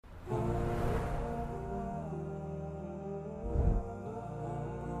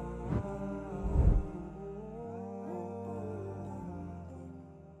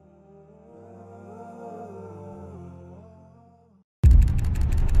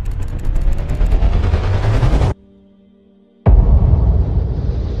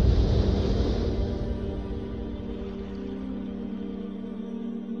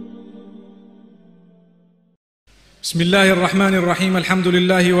بسم الله الرحمن الرحيم الحمد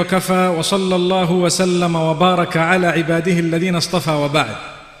لله وكفى وصلى الله وسلم وبارك على عباده الذين اصطفى وبعد.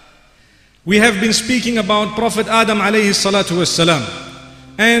 We have been speaking about Prophet Adam alayhi salatu wassalam,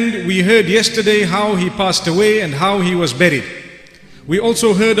 and we heard yesterday how he passed away and how he was buried. We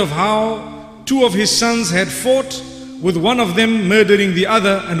also heard of how two of his sons had fought, with one of them murdering the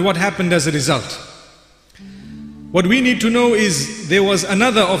other, and what happened as a result. What we need to know is there was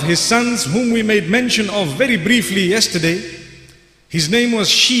another of his sons whom we made mention of very briefly yesterday. His name was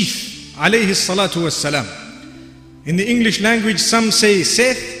Sheeth alayhi salatu wassalam. In the English language some say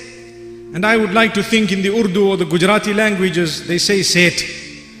Sheeth, and I would like to think in the Urdu or the Gujarati languages they say Sheeth.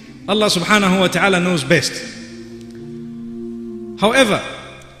 Allah subhanahu wa ta'ala knows best. However,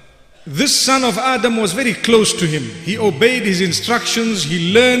 this son of Adam was very close to him. He obeyed his instructions,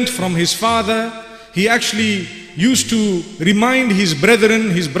 he learned from his father. He actually used to remind his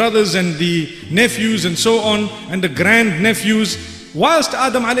brethren, his brothers and the nephews and so on, and the grand-nephews. Whilst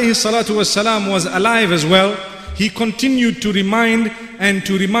Adam alayhi salatu wassalam was alive as well, he continued to remind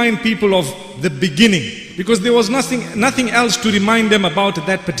people of the beginning, because there was nothing else to remind them about at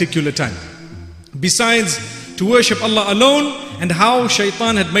that particular time, besides to worship Allah alone and how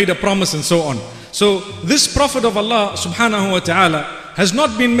shaitan had made a promise and so on. So this Prophet of Allah subhanahu wa ta'ala has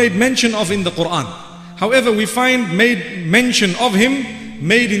not been made mention of in the Quran. However, we find made mention of him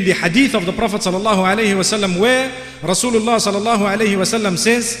made in the hadith of the Prophet sallallahu alaihi wasallam, where Rasulullah sallallahu alaihi wasallam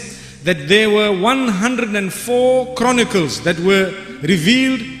says that there were 104 chronicles that were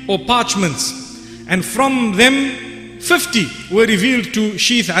revealed, or parchments, and from them 50 were revealed to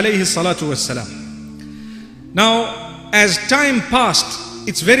Sheeth alayhi salatu wassalam. Now, as time passed,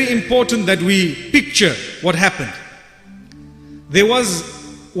 it's very important that we picture what happened. There was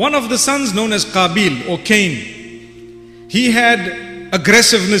one of the sons known as Qabil or Cain. He had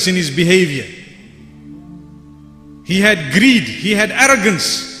aggressiveness in his behavior. He had greed, he had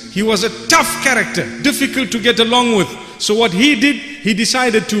arrogance. He was a tough character, difficult to get along with. So what he did, he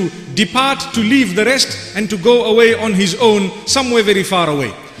decided to depart, to leave the rest, and to go away on his own, somewhere very far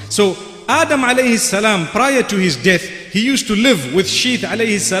away. So Adam alayhi salam, prior to his death, he used to live with Sheeth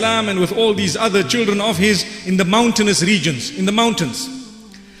alayhi salam and with all these other children of his in the mountainous regions, in the mountains.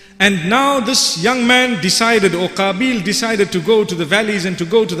 And now this young man decided, or Qabil decided, to go to the valleys and to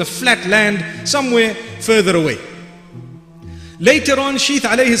go to the flat land somewhere further away. Later on, Sheeth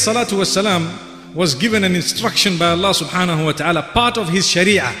alayhi salatu wassalam was given an instruction by Allah subhanahu wa ta'ala. Part of his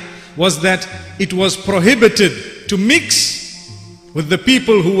sharia was that it was prohibited to mix with the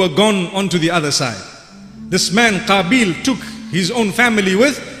people who were gone onto the other side. This man Qabil took his own family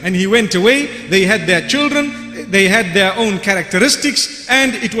with, and he went away. They had their children, they had their own characteristics,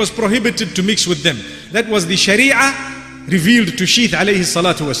 and it was prohibited to mix with them. That was the sharia revealed to Sheeth alayhi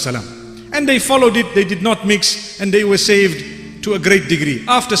salatu wassalam. And they followed it, they did not mix, and they were saved to a great degree.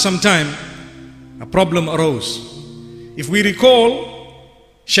 After some time, a problem arose. If we recall,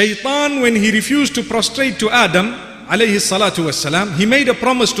 Shaitan, when he refused to prostrate to Adam alayhi salatu wassalam, he made a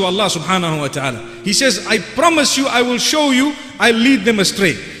promise to Allah subhanahu wa ta'ala. He says, I promise you, I will show you, I'll lead them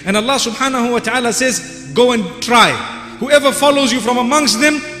astray. And Allah subhanahu wa ta'ala says, go and try. Whoever follows you from amongst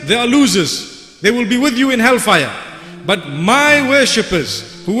them, they are losers. They will be with you in hellfire. But my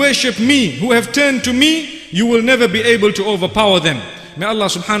worshippers, who worship me, who have turned to me, you will never be able to overpower them. May Allah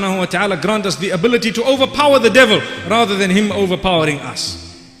subhanahu wa ta'ala grant us the ability to overpower the devil rather than him overpowering us.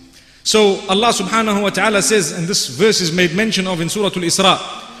 So Allah subhanahu wa ta'ala says, and this verse is made mention of in Surah Al-Isra,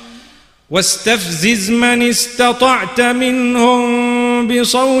 وَاسْتَفْزِزْ مَنِ اسْتَطَعْتَ مِنْهُمْ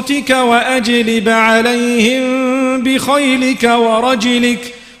بِصَوْتِكَ وَأَجْلِبْ عَلَيْهِمْ بِخَيْلِكَ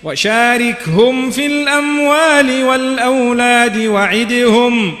وَرَجِلِكَ وَشَارِكْهُمْ فِي الْأَمْوَالِ وَالْأَوْلَادِ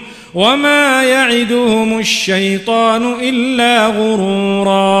وَعِدْهُمْ وَمَا يَعِدُهُمُ الشَّيْطَانُ إِلَّا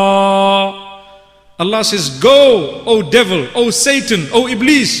غُرُورًا. Allah says, go, O devil, O Satan, O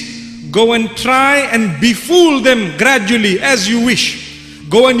Iblis, go and try and befool them gradually as you wish.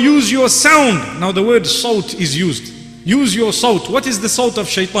 Go and use your sound. Now the word salt is used. Use your salt. What is the salt of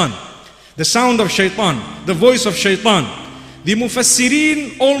shaitan? The sound of shaitan, the voice of shaitan. The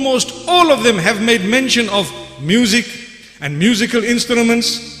Mufassirin, almost all of them have made mention of music and musical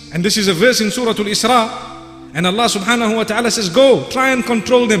instruments. And this is a verse in Surah Al-Isra. And Allah subhanahu wa ta'ala says, go, try and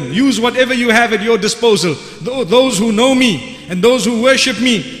control them. Use whatever you have at your disposal. Those who know me and those who worship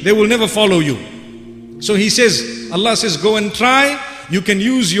me, they will never follow you. So he says, Allah says, go and try. You can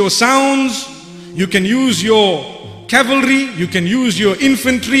use your sounds, you can use your cavalry, you can use your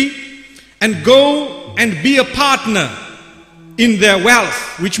infantry, and go and be a partner in their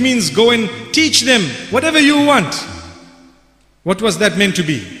wealth, which means go and teach them whatever you want. What was that meant to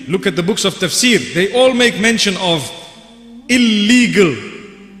be? Look at the books of tafsir. They all make mention of illegal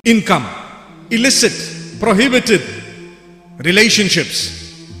income, illicit, prohibited relationships.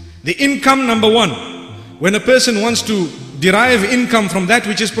 The income, number one, when a person wants to derive income from that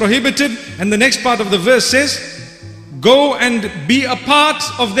which is prohibited, and the next part of the verse says, go and be a part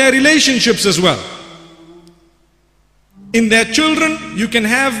of their relationships as well. In their children, you can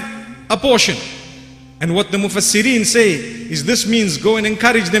have a portion. And what the Mufassirin say is this means go and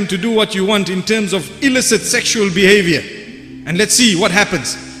encourage them to do what you want in terms of illicit sexual behavior. And let's see what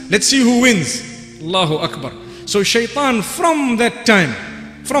happens. Let's see who wins. Allahu Akbar. So Shaitan from that time,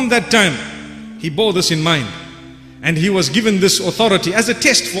 he bore this in mind. And he was given this authority as a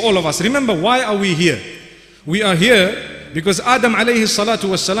test for all of us. Remember, why are we here? We are here because Adam alayhi salatu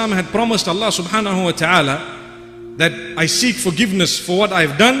wassalam had promised Allah subhanahu wa ta'ala that I seek forgiveness for what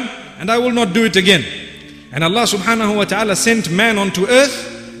I've done and I will not do it again. And Allah subhanahu wa ta'ala sent man onto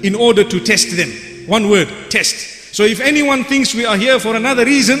earth in order to test them. One word, test. So if anyone thinks we are here for another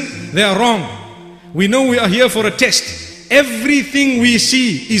reason, they are wrong. We know we are here for a test. Everything we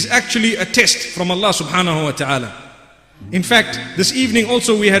see is actually a test from Allah subhanahu wa ta'ala. In fact, this evening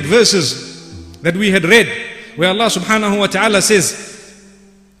also we had verses that we had read where Allah subhanahu wa ta'ala says,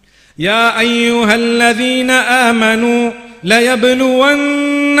 يا أيها الذين آمنوا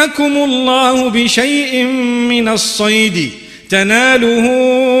ليبلونكم الله بشيء من الصيد تناله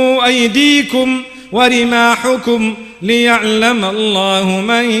أيديكم ورماحكم ليعلم الله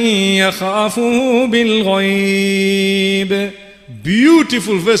من يخافه بالغيب.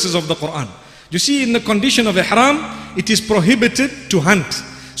 Beautiful verses of the Quran. You see, in the condition of ihram, it is prohibited to hunt.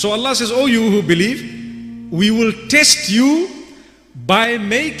 So Allah says, oh you who believe, we will test you by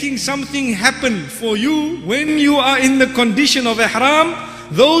making something happen for you when you are in the condition of ihram.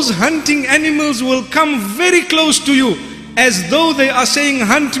 Those hunting animals will come very close to you as though they are saying,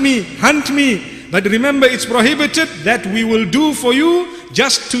 hunt me, hunt me. But remember, it's prohibited. That we will do for you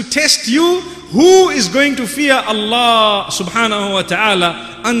just to test you who is going to fear Allah subhanahu wa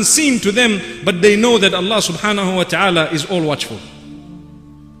ta'ala unseen to them, but they know that Allah subhanahu wa ta'ala is all watchful.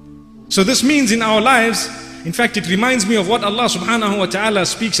 So this means in our lives, in fact, it reminds me of what Allah subhanahu wa ta'ala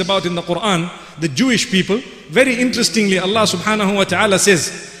speaks about in the Quran, the Jewish people. Very interestingly, Allah subhanahu wa ta'ala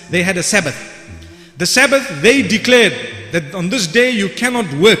says they had a Sabbath. The Sabbath, they declared that on this day you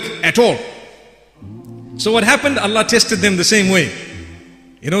cannot work at all. So what happened? Allah tested them the same way.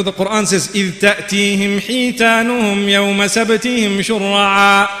 You know, the Quran says, إِذْ تَأْتِيهِمْ حِيتَانُهُمْ يَوْمَ سَبْتِهِمْ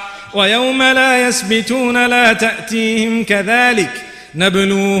شُرَّعًا وَيَوْمَ لَا يَسْبِتُونَ لَا تَأْتِيهِمْ كَذَلِكَ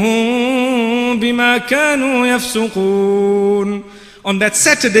نَبْلُوهُمْ بِمَا كَانُوا يَفْسُقُونَ. On that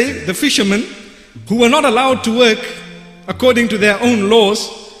Saturday, the fishermen who were not allowed to work according to their own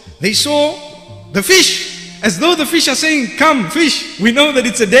laws, they saw the fish as though the fish are saying, come fish, we know that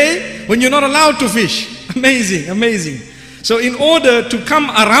it's a day when you're not allowed to fish. Amazing, amazing. So in order to come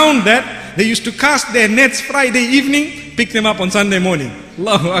around that, they used to cast their nets Friday evening, pick them up on Sunday morning.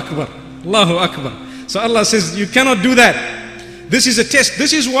 Allahu Akbar, Allahu Akbar. So Allah says, you cannot do that. This is a test.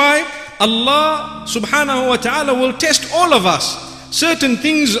 This is why Allah subhanahu wa ta'ala will test all of us. Certain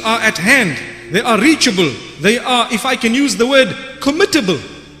things are at hand. They are reachable. They are, if I can use the word, committable.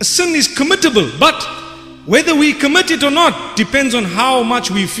 A sin is committable, but whether we commit it or not depends on how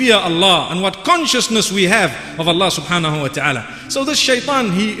much we fear Allah and what consciousness we have of Allah subhanahu wa ta'ala. So this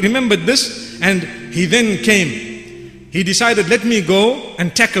shaitan, he remembered this and he then came. He decided, let me go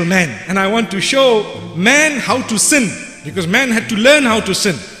and tackle man. And I want to show man how to sin, because man had to learn how to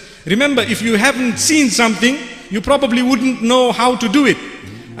sin. Remember, if you haven't seen something, you probably wouldn't know how to do it.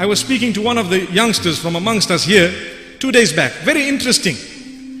 I was speaking to one of the youngsters from amongst us here 2 days back. Very interesting.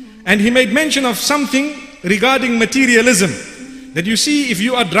 And he made mention of something regarding materialism, that you see, if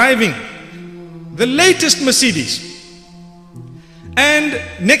you are driving the latest Mercedes and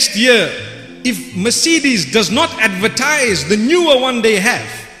next year if Mercedes does not advertise the newer one they have,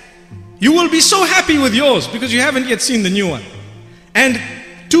 you will be so happy with yours because you haven't yet seen the new one, and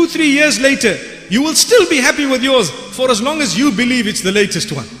 2-3 years later you will still be happy with yours for as long as you believe it's the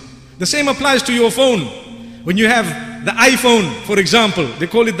latest one. The same applies to your phone. When you have the iPhone, for example, they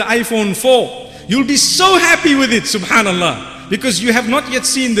call it the iPhone 4. You'll be so happy with it, subhanallah, because you have not yet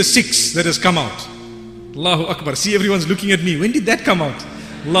seen the 6 that has come out. Allahu Akbar. See, everyone's looking at me. When did that come out?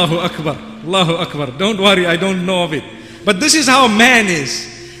 Allahu Akbar. Allahu Akbar. Don't worry, I don't know of it. But this is how man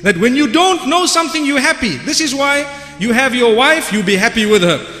is. That when you don't know something, you're happy. This is why you have your wife, you be happy with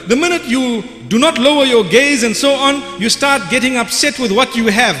her. The minute you do not lower your gaze and so on, you start getting upset with what you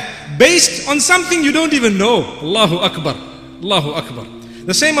have, based on something you don't even know. Allahu Akbar. Allahu Akbar.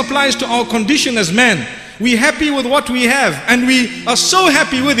 The same applies to our condition as man. We're happy with what we have, and we are so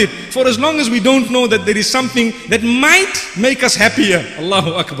happy with it for as long as we don't know that there is something that might make us happier.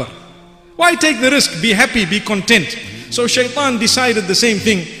 Allahu Akbar. Why take the risk? Be happy, be content. So Shaitan decided the same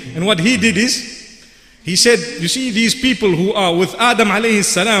thing, and what he did is, he said, you see these people who are with Adam alayhi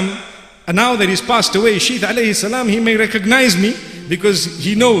salam, and now that he's passed away, Sheeth alayhi salam, he may recognize me because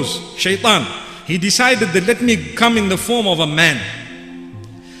he knows, Shaitan. He decided that let me come in the form of a man.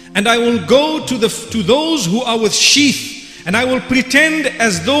 And I will go to those who are with Sheeth, and I will pretend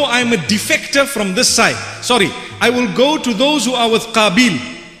as though I'm a defector from this side. Sorry, I will go to those who are with Qabil,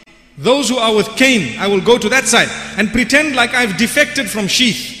 those who are with Cain. I will go to that side and pretend like I've defected from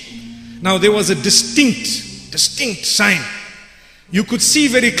Sheeth. Now there was a distinct sign. You could see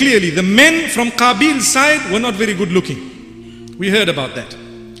very clearly the men from Qabil's side were not very good looking. We heard about that.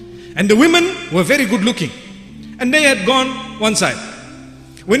 And the women were very good looking, and they had gone one side.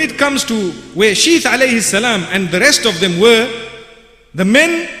 When it comes to where Sheeth alayhi salam and the rest of them were, the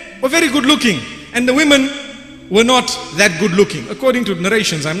men were very good looking and the women were not that good looking. According to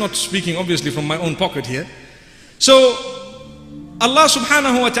narrations, I'm not speaking obviously from my own pocket here. So Allah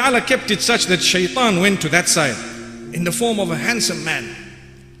subhanahu wa ta'ala kept it such that Shaitan went to that side in the form of a handsome man.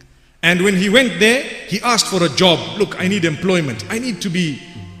 And when he went there, he asked for a job. Look, I need employment. I need to be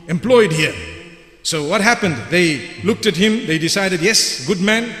employed here. So what happened? They looked at him, they decided, yes, good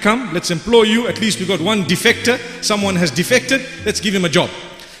man, come, let's employ you. At least we got one defector, someone has defected, let's give him a job.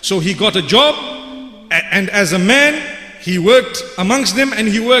 So he got a job, and as a man, he worked amongst them, and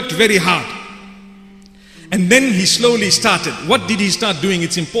he worked very hard. And then he slowly started. What did he start doing?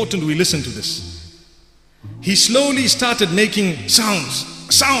 It's important we listen to this. He slowly started making sounds,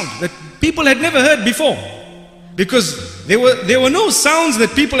 a sound that people had never heard before. Because there were no sounds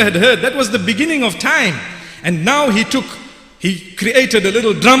that people had heard. That was the beginning of time. And now he created a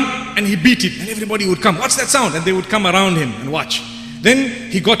little drum and he beat it, and everybody would come. What's that sound? And they would come around him and watch. Then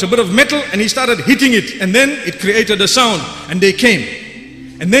he got a bit of metal and he started hitting it, and then it created a sound and they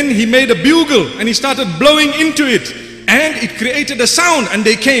came. And then he made a bugle and he started blowing into it, and it created a sound, and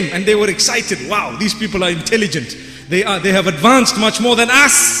they came and they were excited. Wow, these people are intelligent. They have advanced much more than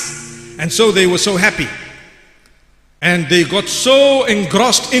us. And so they were so happy. And they got so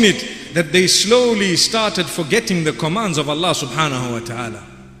engrossed in it that they slowly started forgetting the commands of Allah subhanahu wa ta'ala.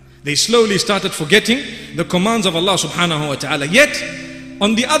 They slowly started forgetting the commands of Allah subhanahu wa ta'ala. Yet,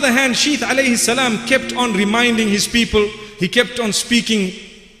 on the other hand, Sheeth alayhi salam kept on reminding his people. He kept on speaking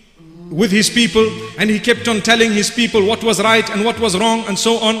with his people, and he kept on telling his people what was right and what was wrong and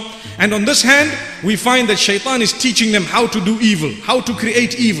so on. And on this hand, we find that Shaitan is teaching them how to do evil, how to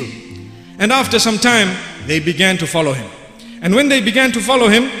create evil. And after some time, they began to follow him. And when they began to follow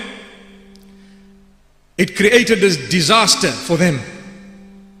him, it created a disaster for them.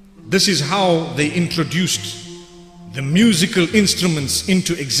 This is how they introduced the musical instruments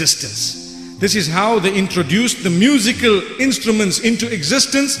into existence. This is how they introduced the musical instruments into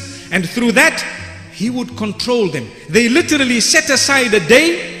existence, and through that, he would control them. They literally set aside a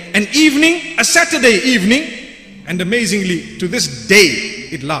day, an evening, a Saturday evening, and amazingly, to this day,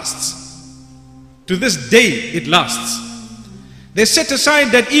 it lasts. To this day it lasts. They set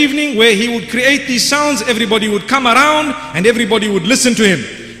aside that evening where he would create these sounds. Everybody would come around and everybody would listen to him,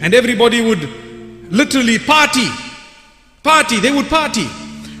 and everybody would literally party. They would party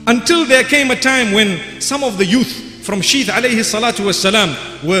until there came a time when some of the youth from Sheeth alayhi salatu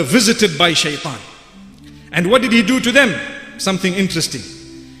wassalam were visited by Shaitan. And what did he do to them? Something interesting.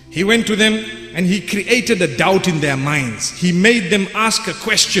 He went to them and he created a doubt in their minds. He made them ask a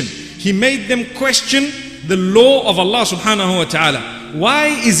question. He made them question the law of Allah subhanahu wa ta'ala. Why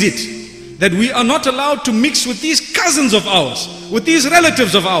is it that we are not allowed to mix with these cousins of ours, with these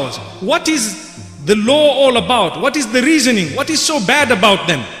relatives of ours? What is the law all about? What is the reasoning? What is so bad about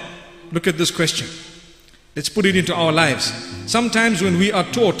them? Look at this question. Let's put it into our lives. Sometimes when we are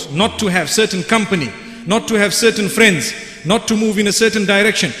taught not to have certain company, not to have certain friends, not to move in a certain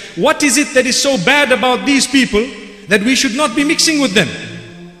direction, what is it that is so bad about these people that we should not be mixing with them?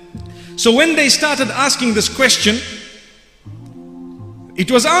 So when they started asking this question, it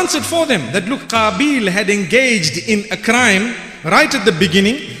was answered for them that look, Qabil had engaged in a crime right at the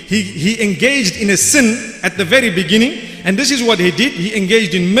beginning. He engaged in a sin at the very beginning, and this is what he did. He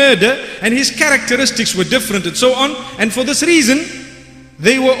engaged in murder, and his characteristics were different and so on. And for this reason,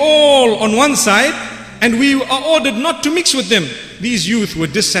 they were all on one side, and we are ordered not to mix with them. These youth were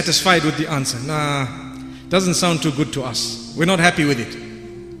dissatisfied with the answer. Nah, doesn't sound too good to us. We're not happy with it.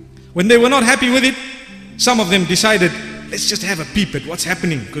 When they were not happy with it, some of them decided, let's just have a peep at what's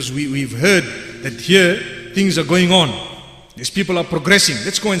happening, because we've heard that here things are going on. these people are progressing.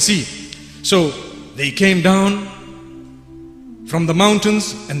 Let's go and see. So they came down from the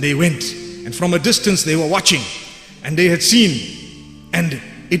mountains and they went. And from a distance they were watching. And they had seen. And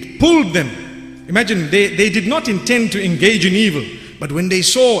it pulled them. Imagine, they did not intend to engage in evil. But when they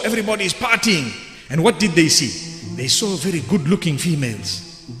saw everybody is partying, and what did they see? They saw very good-looking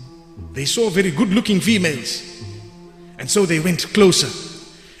females. They saw very good-looking females. And so they went closer.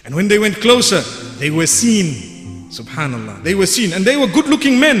 And when they went closer, they were seen. Subhanallah. They were seen. And they were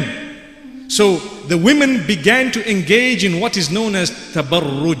good-looking men. So the women began to engage in what is known as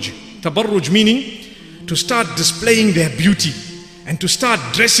tabarruj. Tabarruj meaning to start displaying their beauty and to start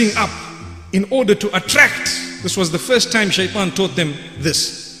dressing up in order to attract. This was the first time Shaitan taught them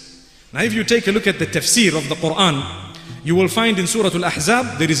this. Now if you take a look at the tafsir of the Quran, you will find in Surah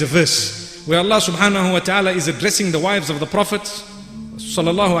Al-Ahzab there is a verse where Allah subhanahu wa ta'ala is addressing the wives of the Prophet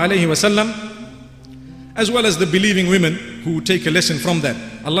sallallahu alayhi wa sallam, as well as the believing women who take a lesson from that.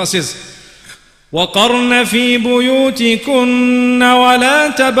 Allah says, وَقَرْنَ فِي بُيُوتِكُنَّ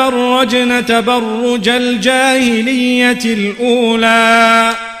وَلَا تَبَرَّجْنَ تَبَرُّجَ الْجَاهِلِيَّةِ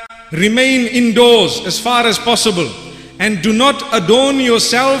الْأُولَى. Remain indoors as far as possible and do not adorn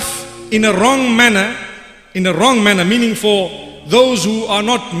yourself in a wrong manner, meaning for those who are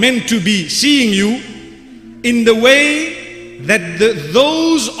not meant to be seeing you, in the way that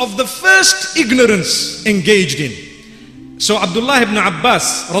those of the first ignorance engaged in. So Abdullah ibn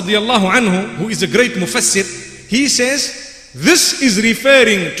Abbas radiyallahu anhu, who is a great mufassir, he says this is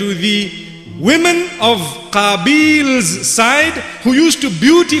referring to the women of Qabil's side who used to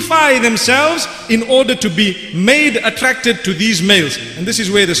beautify themselves in order to be made attracted to these males. And this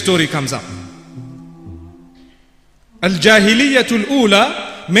is where the story comes up. Al-Jahiliyatul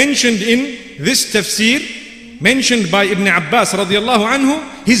Ula, mentioned in this tafsir, mentioned by Ibn Abbas radiyallahu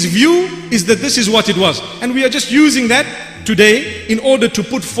anhu, his view is that this is what it was. And we are just using that today in order to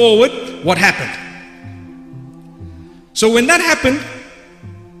put forward what happened. So when that happened,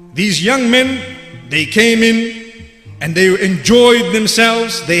 these young men, they came in and they enjoyed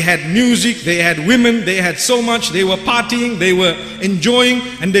themselves. They had music, they had women, they had so much. They were partying, they were enjoying,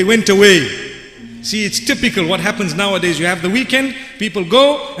 and they went away. See, it's typical what happens nowadays. You have the weekend, people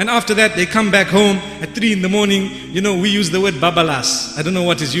go, and after that they come back home at 3 in the morning. You know, we use the word babalas. I don't know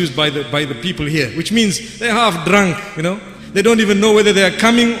what is used by the people here, which means they're half drunk, you know. They don't even know whether they are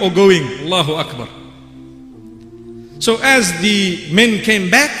coming or going. Allahu Akbar. So as the men came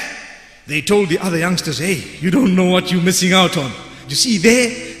back, they told the other youngsters, hey, you don't know what you're missing out on. You see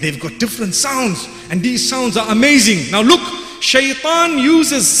there, they've got different sounds, and these sounds are amazing. Now look, Shaitan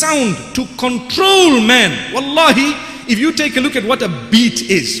uses sound to control man. Wallahi, if you take a look at what a beat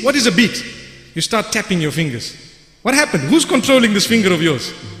is. What is a beat? You start tapping your fingers. What happened? Who's controlling this finger of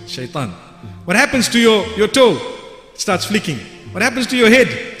yours? Shaitan. What happens to your toe? It starts flicking. What happens to your head?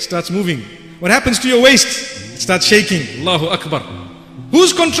 It starts moving. What happens to your waist? It starts shaking. Allahu Akbar.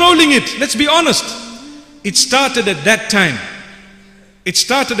 Who's controlling it? Let's be honest. It started at that time. It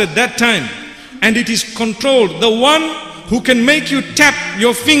started at that time. And it is controlled. The one who can make you tap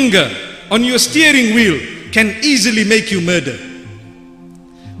your finger on your steering wheel can easily make you murder.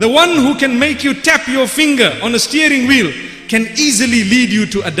 The one who can make you tap your finger on a steering wheel can easily lead you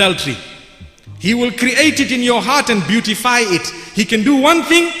to adultery. He will create it in your heart and beautify it. He can do one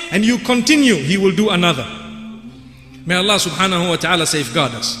thing and you continue, he will do another. May Allah subhanahu wa ta'ala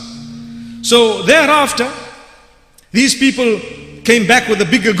safeguard us. So thereafter, these people came back with a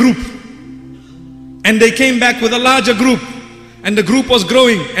bigger group. And they came back with a larger group. And the group was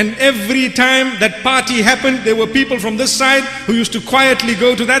growing. And every time that party happened, there were people from this side who used to quietly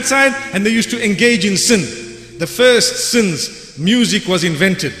go to that side, and they used to engage in sin. The first sins, music was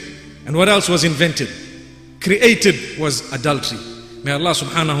invented. And what else was invented? Created was adultery. May Allah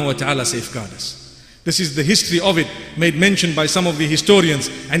subhanahu wa ta'ala safeguard us. This is the history of it, made mention by some of the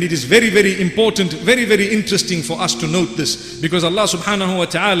historians, and it is very, very important, very, very interesting for us to note this, because Allah subhanahu wa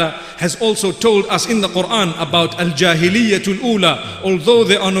ta'ala has also told us in the Quran about al-jahiliyatul ula. Although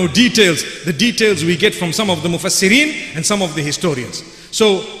there are no details, the details we get from some of the mufassirin and some of the historians.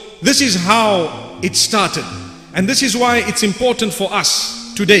 So this is how it started, and this is why it's important for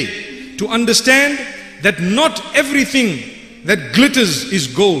us today to understand that not everything that glitters is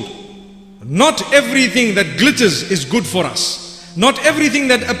gold. Not everything that glitters is good for us. Not everything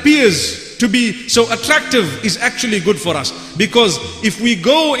that appears to be so attractive is actually good for us. Because if we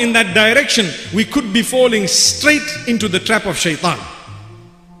go in that direction, we could be falling straight into the trap of shaitan.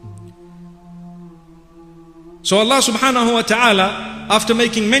 So Allah subhanahu wa ta'ala, after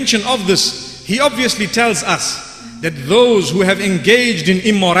making mention of this, He obviously tells us that those who have engaged in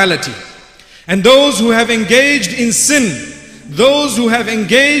immorality and those who have engaged in sin, those who have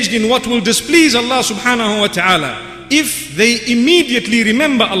engaged in what will displease Allah subhanahu wa ta'ala, if they immediately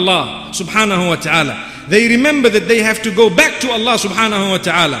remember Allah subhanahu wa ta'ala, they remember that they have to go back to Allah subhanahu wa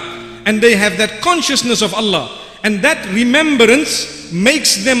ta'ala, and they have that consciousness of Allah, and that remembrance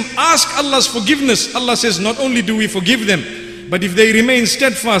makes them ask Allah's forgiveness. Allah says, not only do we forgive them, but if they remain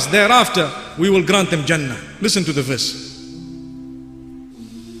steadfast thereafter, we will grant them Jannah. Listen to the verse.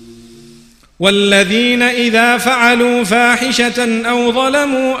 وَالَّذِينَ إِذَا فَعَلُوا فَاحِشَةً أَوْ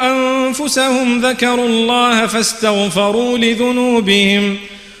ظَلَمُوا أَنفُسَهُمْ ذَكَرُوا اللَّهَ فَاسْتَغْفَرُوا لِذُنُوبِهِمْ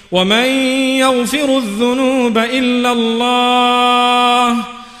وَمَنْ يَغْفِرُ الذُّنُوبَ إِلَّا اللَّهُ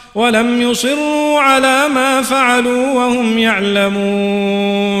وَلَمْ يُصِرُّوا عَلَى مَا فَعَلُوا وَهُمْ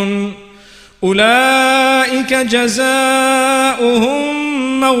يَعْلَمُونَ أُولَئِكَ جَزَاؤُهُمْ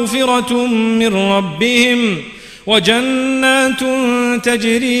مَغْفِرَةٌ مِّن رَّبِّهِمْ وَجَنَّاتٌ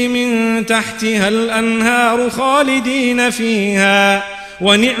تَجْرِي مِن تَحْتِهَا الْأَنْهَارُ خَالِدِينَ فِيهَا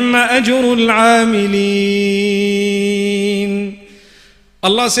وَنِعْمَ أَجْرُ الْعَامِلِينَ.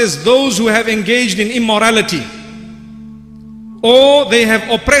 Allah says, those who have engaged in immorality, or they have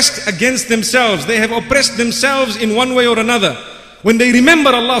oppressed against themselves, they have oppressed themselves in one way or another, when they remember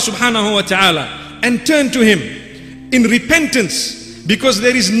Allah subhanahu wa ta'ala and turn to Him in repentance, because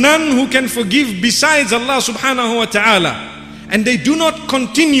there is none who can forgive besides Allah subhanahu wa ta'ala, and they do not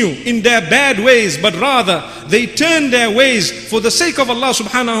continue in their bad ways, but rather they turn their ways for the sake of Allah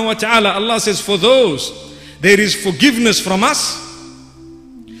subhanahu wa ta'ala, Allah says, for those there is forgiveness from us,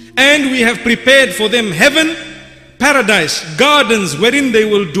 and we have prepared for them heaven, paradise, gardens wherein they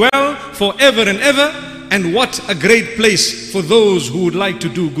will dwell forever and ever. And what a great place for those who would like to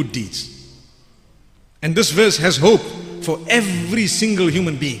do good deeds. And this verse has hope for every single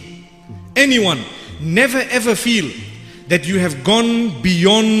human being. Anyone, never ever feel that you have gone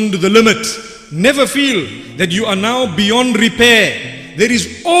beyond the limit. Never feel that you are now beyond repair. There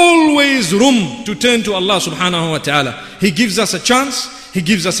is always room to turn to Allah subhanahu wa ta'ala. He gives us a chance, He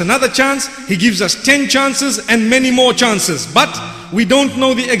gives us another chance, He gives us 10 chances and many more chances. But we don't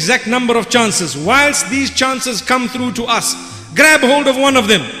know the exact number of chances. Whilst these chances come through to us, grab hold of one of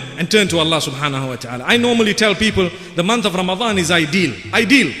them and turn to Allah subhanahu wa ta'ala. I normally tell people the month of Ramadan is ideal.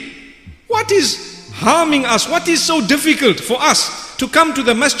 Ideal. What is harming us? What is so difficult for us to come to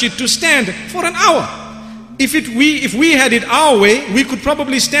the masjid to stand for an hour? If we had it our way, we could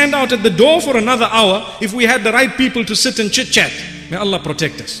probably stand out at the door for another hour if we had the right people to sit and chit-chat. May Allah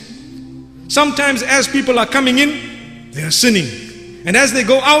protect us. Sometimes as people are coming in, they are sinning. And as they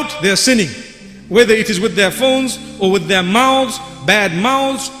go out, they are sinning. Whether it is with their phones or with their mouths,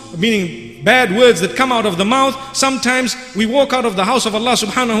 meaning bad words that come out of the mouth. Sometimes we walk out of the house of Allah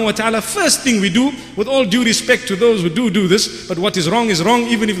subhanahu wa ta'ala. First thing we do, with all due respect to those who do this, but what is wrong,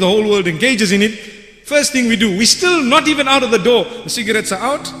 even if the whole world engages in it. First thing we do, we're still not even out of the door. The cigarettes are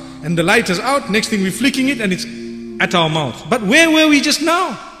out and the light is out. Next thing we're flicking it and it's at our mouth. But where were we just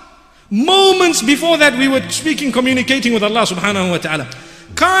now? Moments before that we were speaking, communicating with Allah subhanahu wa ta'ala.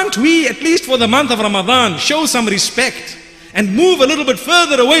 Can't we, at least for the month of Ramadan, show some respect and move a little bit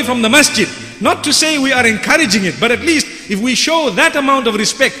further away from the masjid? Not to say we are encouraging it, but at least if we show that amount of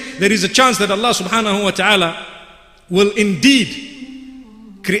respect, there is a chance that Allah subhanahu wa ta'ala will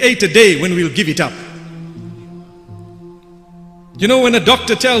indeed create a day when we'll give it up. You know, when a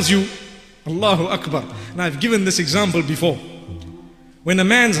doctor tells you, Allahu Akbar, and I've given this example before, when a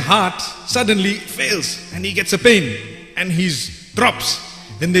man's heart suddenly fails and he gets a pain and he drops,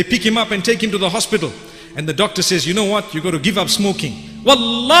 then they pick him up and take him to the hospital, and the doctor says, you know what, you got to give up smoking.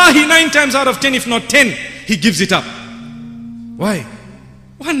 Wallahi, 9 times out of 10, if not 10, he gives it up. Why?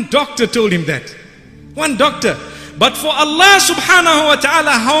 One doctor told him that. One doctor. But for Allah subhanahu wa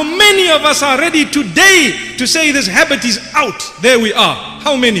ta'ala, how many of us are ready today to say this habit is out? There we are.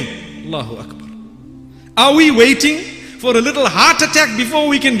 How many? Allahu Akbar. Are we waiting for a little heart attack before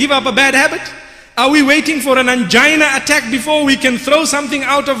we can give up a bad habit? Are we waiting for an angina attack before we can throw something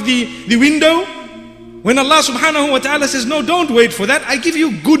out of the window? When Allah subhanahu wa ta'ala says, no, don't wait for that. I give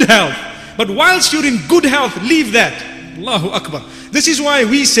you good health. But whilst you're in good health, leave that. Allahu Akbar. This is why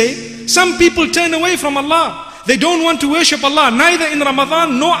we say, some people turn away from Allah. They don't want to worship Allah, neither in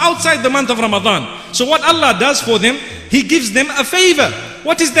Ramadan nor outside the month of Ramadan. So what Allah does for them, He gives them a favor.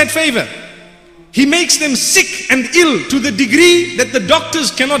 What is that favor? He makes them sick and ill to the degree that the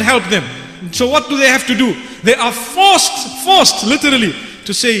doctors cannot help them. So what do they have to do? They are forced literally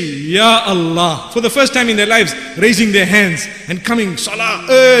to say, Ya Allah, for the first time in their lives, raising their hands and coming salah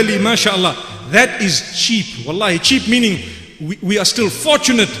early, mashallah. That is cheap. Wallahi, cheap meaning we are still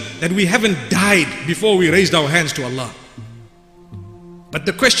fortunate that we haven't died before we raised our hands to Allah. But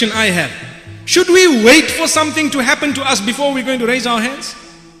the question I have, Should we wait for something to happen to us before we're going to raise our hands?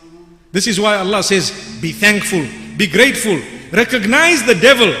 This is why Allah says, be thankful, be grateful, recognize the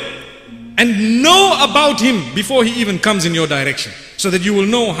devil and know about him before he even comes in your direction, so that you will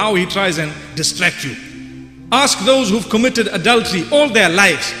know how he tries and distract you. Ask those who've committed adultery all their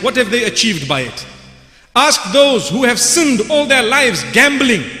lives, what have they achieved by it? Ask those who have sinned all their lives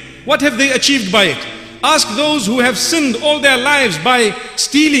gambling, what have they achieved by it? Ask those who have sinned all their lives by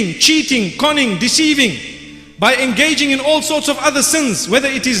stealing, cheating, conning, deceiving, by engaging in all sorts of other sins, whether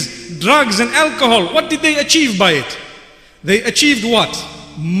it is drugs and alcohol. What did they achieve by it? They achieved what?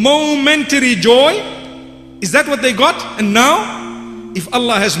 Momentary joy. Is that what they got? And now, if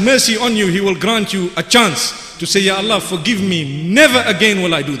Allah has mercy on you, He will grant you a chance to say, Ya Allah, forgive me, never again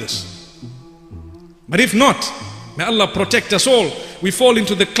will I do this. But if not, may Allah protect us all. We fall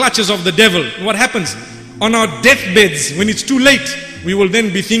into the clutches of the devil. What happens? On our deathbeds, when it's too late, we will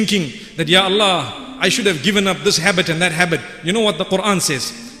then be thinking that, Ya Allah, I should have given up this habit and that habit. You know what the Quran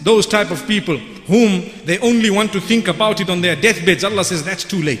says? Those type of people whom they only want to think about it on their deathbeds, Allah says that's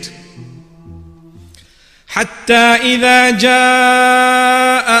too late. حتى إذا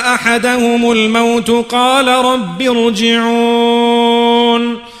جاء أحدهم الموت قال رب ارجعون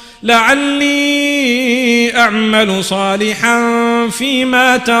لعلي أعمل صالحا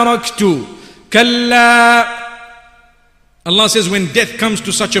فيما تركت كلا. Allah says when death comes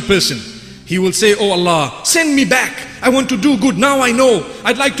to such a person, he will say, oh Allah, send me back. I want to do good. Now I know.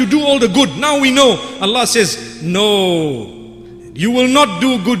 I'd like to do all the good. Now we know. Allah says, no, you will not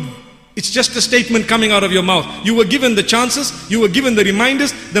do good. It's just a statement coming out of your mouth. You were given the chances. You were given the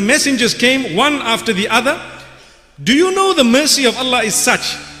reminders. The messengers came one after the other. Do you know the mercy of Allah is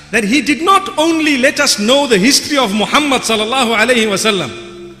such that He did not only let us know the history of Muhammad sallallahu alayhi wasallam,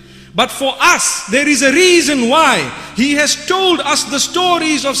 but for us, there is a reason why He has told us the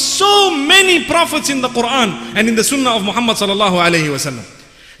stories of so many prophets in the Quran and in the Sunnah of Muhammad sallallahu alayhi wasallam.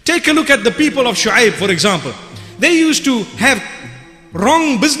 Take a look at the people of Shu'aib, for example. They used to have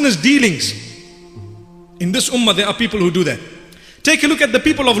wrong business dealings. In this ummah, there are people who do that. Take a look at the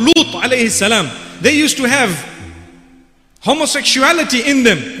people of Lut alayhi salam. They used to have homosexuality in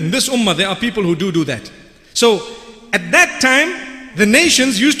them. In this ummah, there are people who do that. So, at that time, the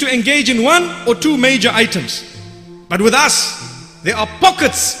nations used to engage in one or two major items. But with us, there are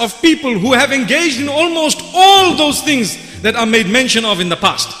pockets of people who have engaged in almost all those things that are made mention of in the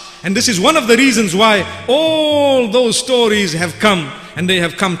past. And this is one of the reasons why all those stories have come, and they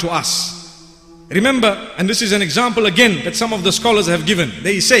have come to us. Remember, and this is an example again that some of the scholars have given.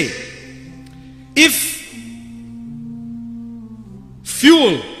 They say, if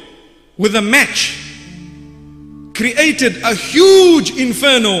fuel with a match created a huge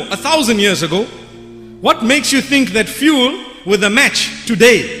inferno 1,000 years ago, what makes you think that fuel with a match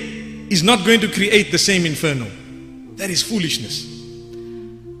today is not going to create the same inferno? That is foolishness.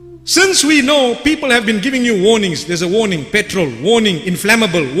 Since we know people have been giving you warnings, there's a warning, petrol, warning,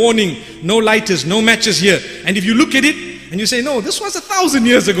 inflammable, warning, no lighters, no matches here. And if you look at it and you say, no, this was 1,000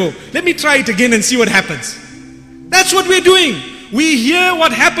 years ago, let me try it again and see what happens. That's what we're doing. We hear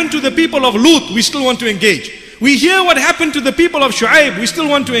what happened to the people of Lut, we still want to engage. We hear what happened to the people of Shu'aib, we still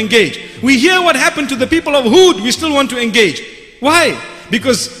want to engage. We hear what happened to the people of Hud, we still want to engage. Why?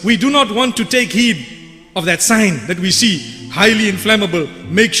 Because we do not want to take heed of that sign that we see, highly inflammable.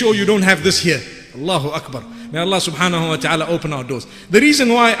 Make sure you don't have this here. Allahu Akbar. May Allah subhanahu wa ta'ala open our doors. The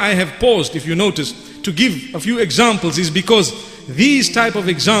reason why I have paused, if you notice, to give a few examples is because these type of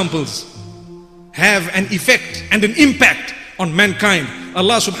examples have an effect and an impact on mankind.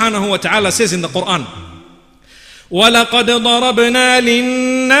 Allah subhanahu wa ta'ala says in the Quran, وَلَقَدْ ضَرَبْنَا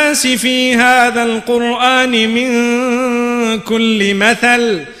لِلنَّاسِ فِي هَذَا الْقُرْآنِ مِنْ كُلِّ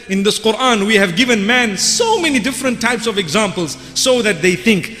مَثَلٍ. In this Quran, we have given man so many different types of examples so that they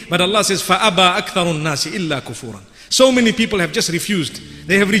think. But Allah says, فَأَبَى أَكْثَرُ النَّاسِ إِلَّا كُفُورًا. So many people have just refused.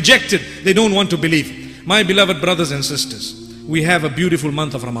 They have rejected. They don't want to believe. My beloved brothers and sisters, we have a beautiful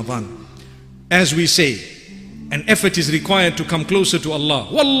month of Ramadan. As we say, an effort is required to come closer to Allah.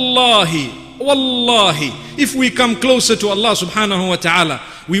 Wallahi, wallahi, if we come closer to Allah subhanahu wa ta'ala,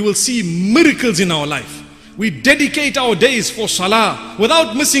 we will see miracles in our life. We dedicate our days for salah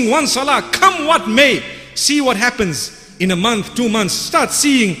without missing one salah, come what may. See what happens in a month, 2 months. Start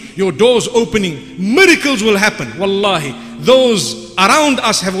seeing your doors opening. Miracles will happen. Wallahi, those around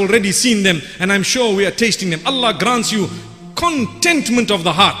us have already seen them, and I'm sure we are tasting them. Allah grants you contentment of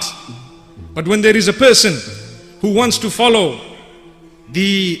the heart. But when there is a person who wants to follow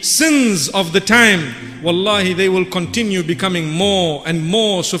the sins of the time, wallahi, they will continue becoming more and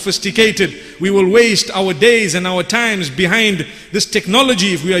more sophisticated. We will waste our days and our times behind this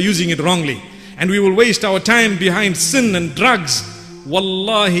technology if we are using it wrongly. and we will waste our time behind sin and drugs.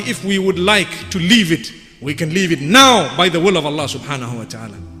 Wallahi, if we would like to leave it, we can leave it now by the will of Allah subhanahu wa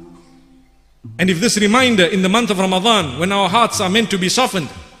ta'ala. And if this reminder in the month of Ramadan, when our hearts are meant to be softened,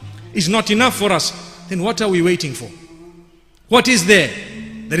 is not enough for us, then what are we waiting for? What is there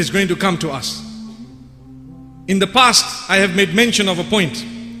that is going to come to us? In the past, I have made mention of a point.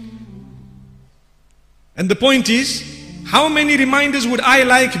 And the point is, how many reminders would I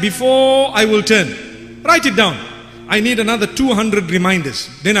like before I will turn? Write it down. I need another 200 reminders,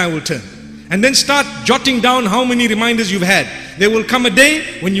 then I will turn. And then start jotting down how many reminders you've had. There will come a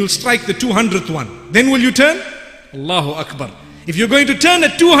day when you'll strike the 200th one. Then will you turn? Allahu Akbar. If you're going to turn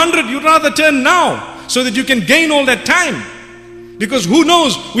at 200, you'd rather turn now, so that you can gain all that time. Because who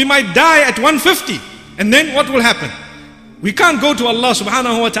knows, we might die at 150. And then what will happen? We can't go to Allah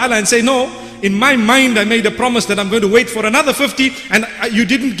subhanahu wa ta'ala and say, no, in my mind I made a promise that I'm going to wait for another 50 and you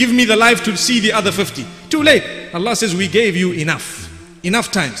didn't give me the life to see the other 50. Too late. Allah says, we gave you enough.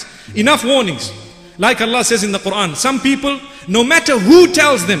 Enough times. Enough warnings. Like Allah says in the Quran, some people, no matter who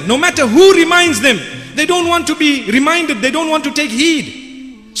tells them, no matter who reminds them, they don't want to be reminded, they don't want to take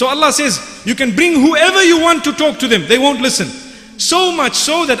heed. So Allah says, you can bring whoever you want to talk to them, they won't listen. So much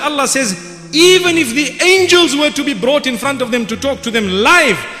so that Allah says, even if the angels were to be brought in front of them to talk to them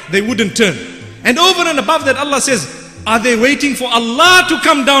live, they wouldn't turn. And over and above that, Allah says, are they waiting for Allah to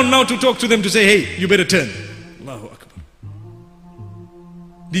come down now to talk to them to say, hey, you better turn? Allahu Akbar.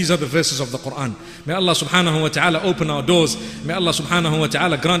 These are the verses of the Quran. May Allah subhanahu wa ta'ala open our doors. May Allah subhanahu wa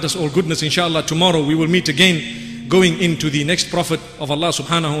ta'ala grant us all goodness. Inshallah, tomorrow we will meet again, going into the next prophet of Allah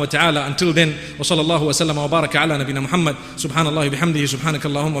subhanahu wa ta'ala. Until then, wa sallallahu wa sallam wa baraka ala nabina Muhammad. Subhanallah bihamdihi,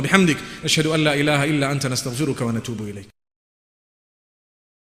 subhanakallahumma wa bihamdik. Ashhadu an la ilaha illa anta nastaghfiruka wa natubu ilayk.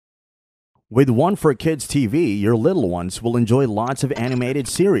 With One for Kids TV, your little ones will enjoy lots of animated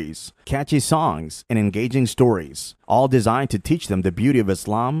series, catchy songs, and engaging stories, all designed to teach them the beauty of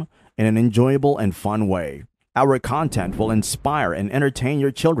Islam in an enjoyable and fun way. Our content will inspire and entertain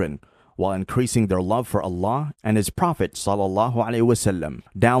your children while increasing their love for Allah and His Prophet sallallahu alaihi wasallam.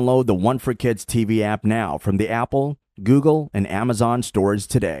 Download the One for Kids TV app now from the Apple, Google, and Amazon stores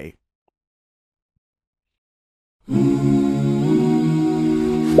today. Mm-hmm.